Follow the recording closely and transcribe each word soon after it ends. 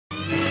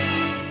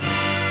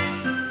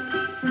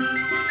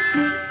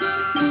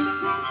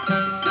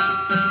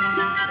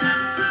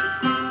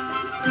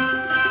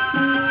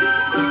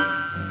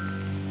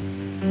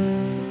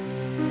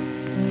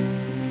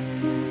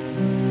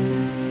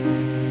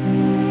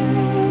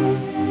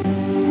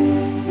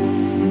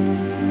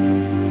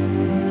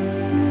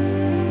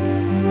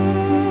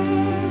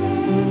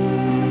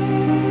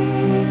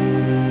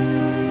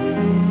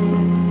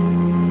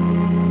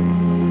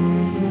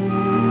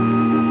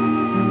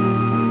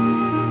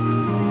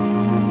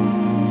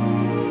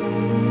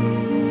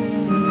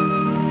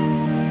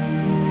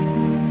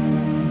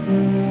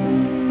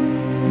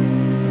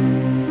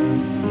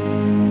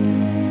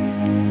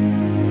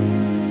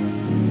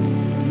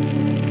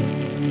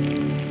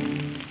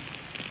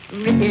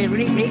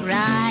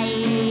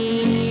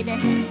ride.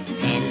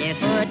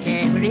 Tenderfoot,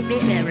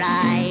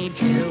 ride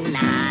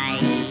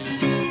tonight.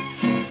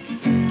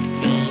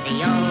 See the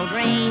old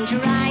range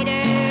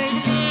riders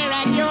there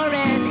at your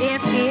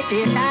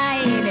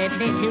side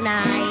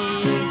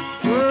tonight.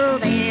 Oh,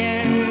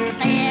 they're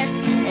fast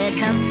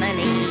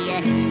company.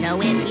 So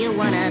if you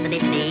wanna be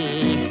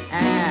a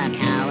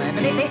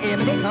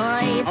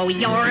cowboy, oh,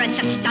 you're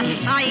just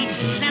a side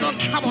saddle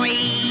cowboy,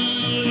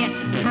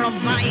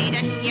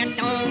 provided you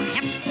don't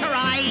have to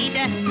ride.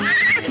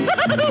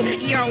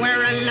 You're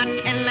wearing a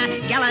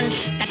 10-gallon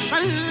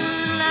Stetson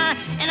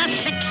and a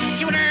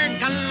 6-shooter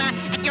gun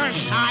at your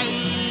side.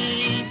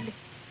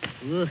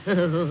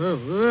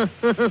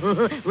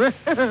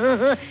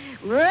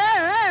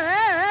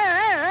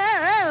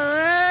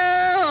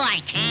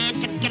 I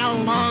can't get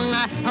along,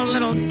 a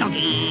little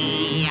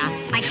doggy.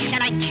 I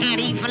said I can't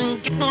even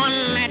get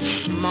one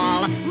that's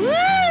small. Woo!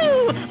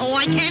 Oh,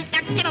 I can't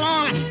get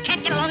along,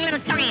 little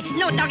doggy.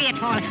 No doggy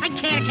at all. I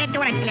can't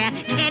do it,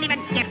 can't even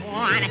get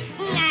one.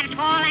 Not at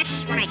all,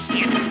 that's what I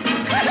said.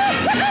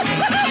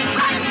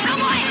 Run,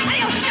 cowboy!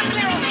 Adios,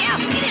 little girl.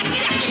 Get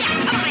up,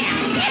 come on here.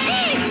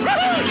 Yippee!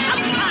 Woohoo!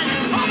 Some fun!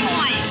 Oh,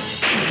 boy!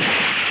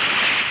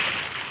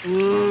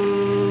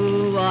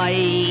 Ooh, I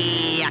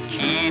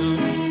can't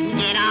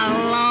get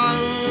along,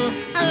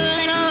 a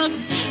little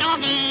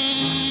doggy.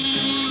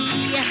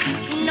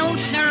 No,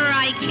 sir,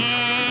 I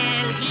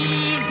can't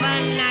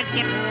even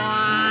get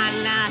one.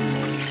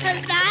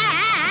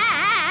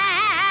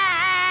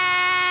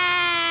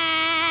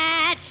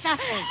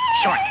 That's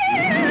short.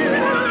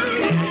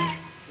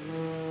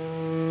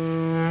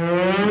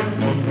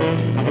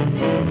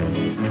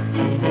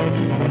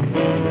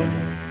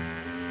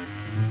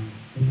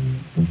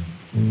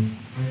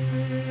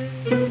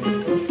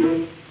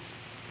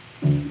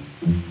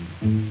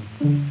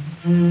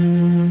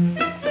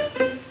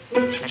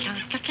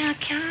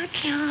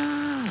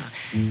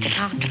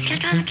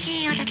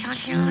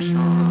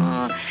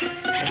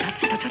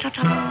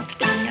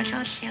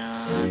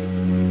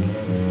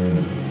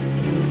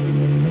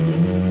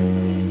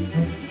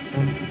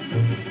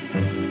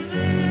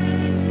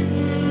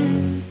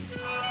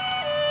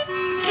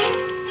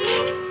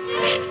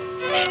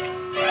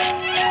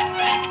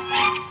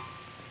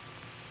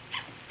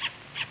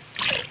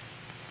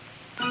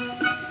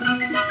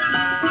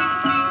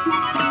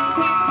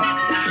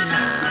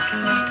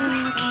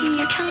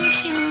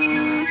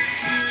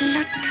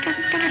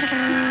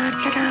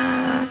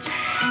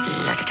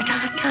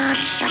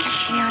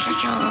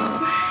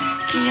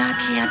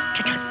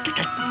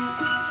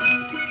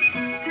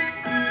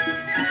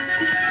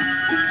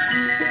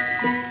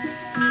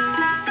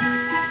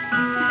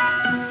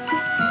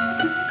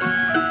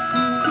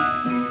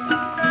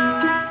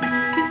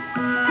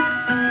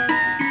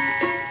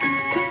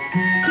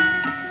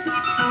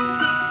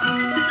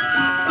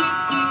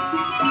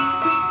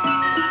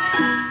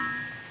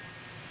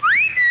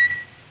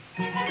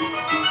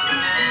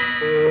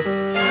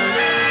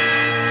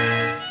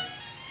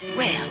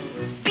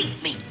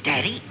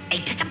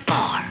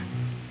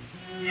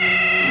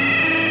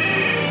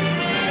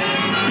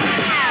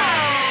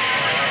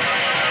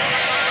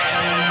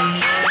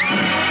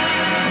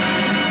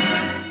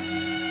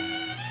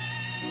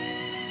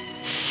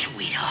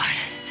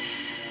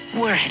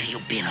 Where have you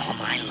been all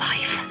my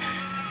life?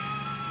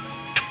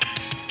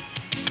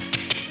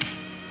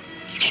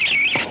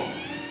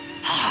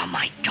 Ah,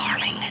 my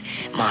darling,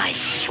 my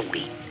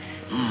sweet,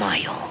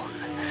 my own.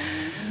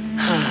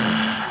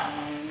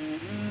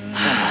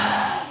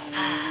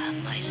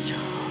 My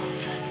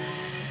love,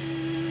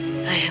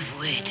 I have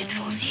waited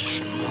for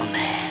this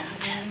moment.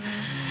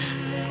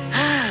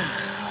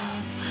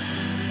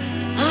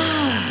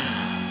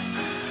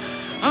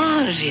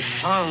 The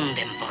fond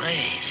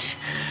embrace.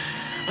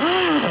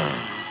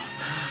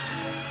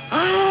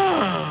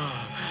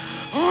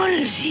 All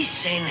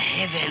this in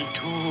heaven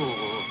too.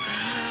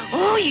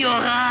 Oh,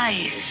 your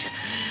eyes.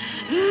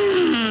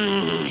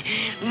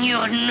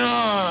 Your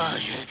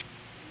nose.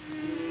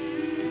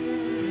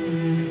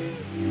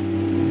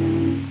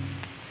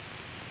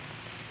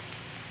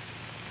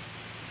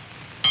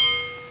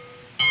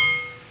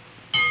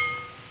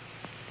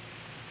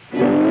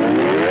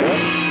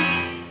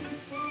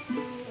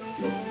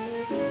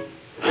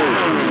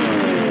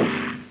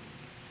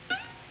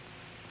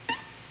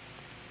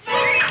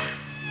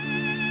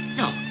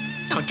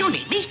 Don't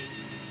eat me.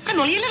 I'm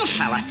only a little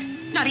fella.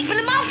 Not even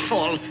a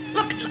mouthful.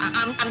 Look,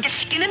 I'm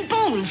just skin and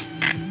bones.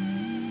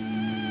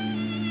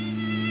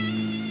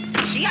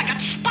 See, I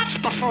got spots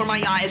before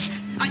my eyes.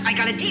 I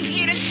got a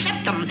deviated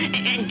septum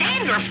and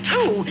dandruff,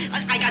 too.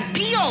 I got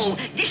B.O.,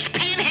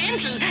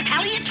 dysphanhansen,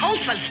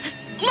 halitosis.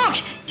 Look,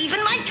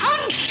 even my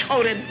tongue's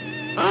coated.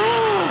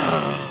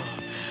 Oh.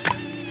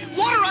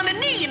 Water on the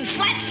knee and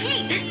flat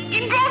feet.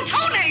 Ingrown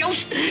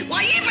toenails.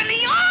 Why, even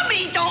the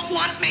army don't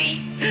want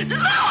me.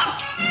 Look!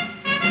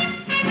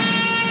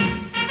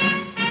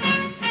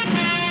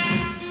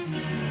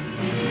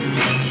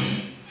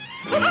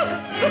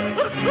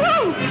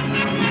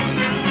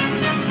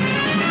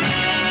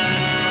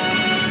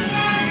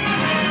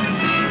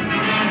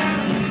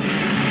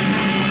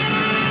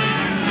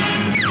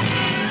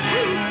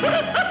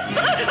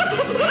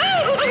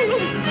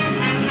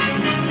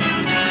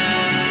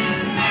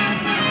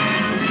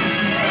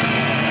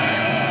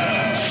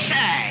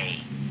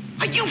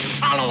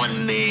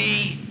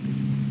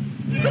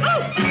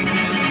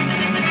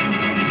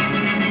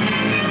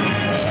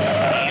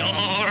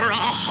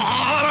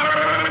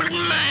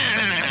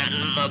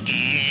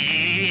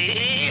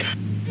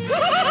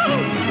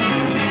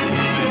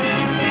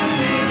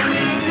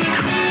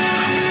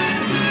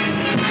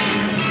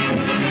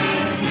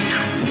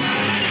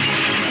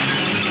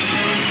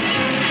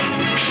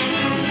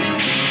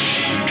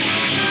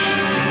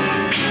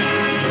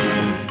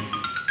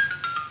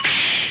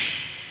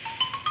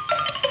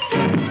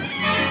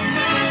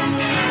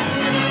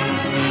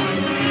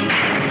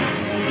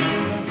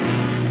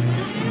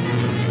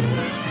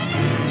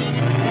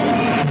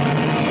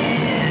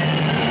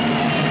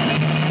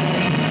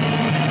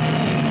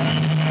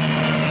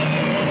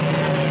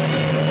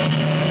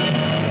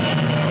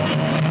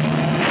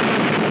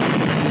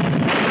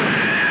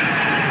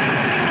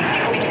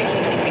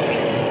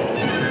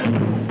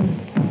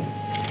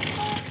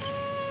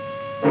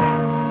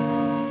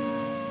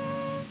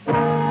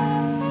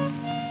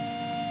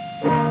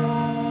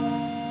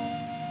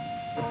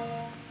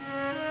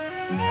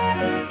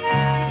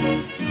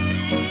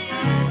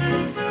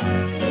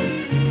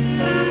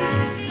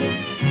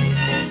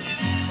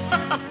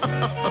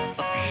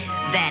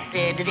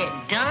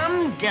 That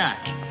dumb duck.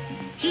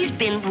 He's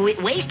been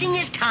wasting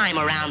his time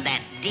around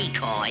that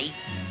Decoy.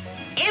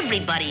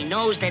 Everybody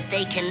knows that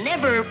they can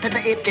never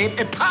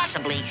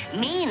possibly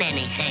mean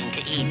anything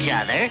to each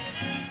other.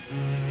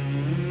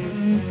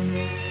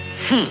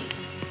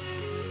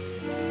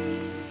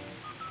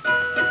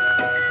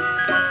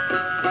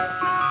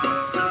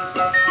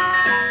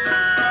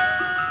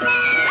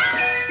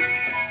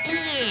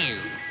 You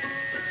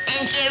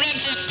and your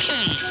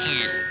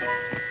education.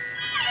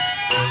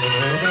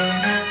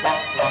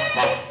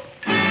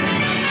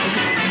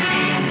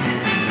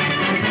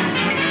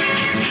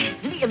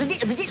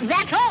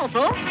 That's all,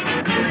 folks.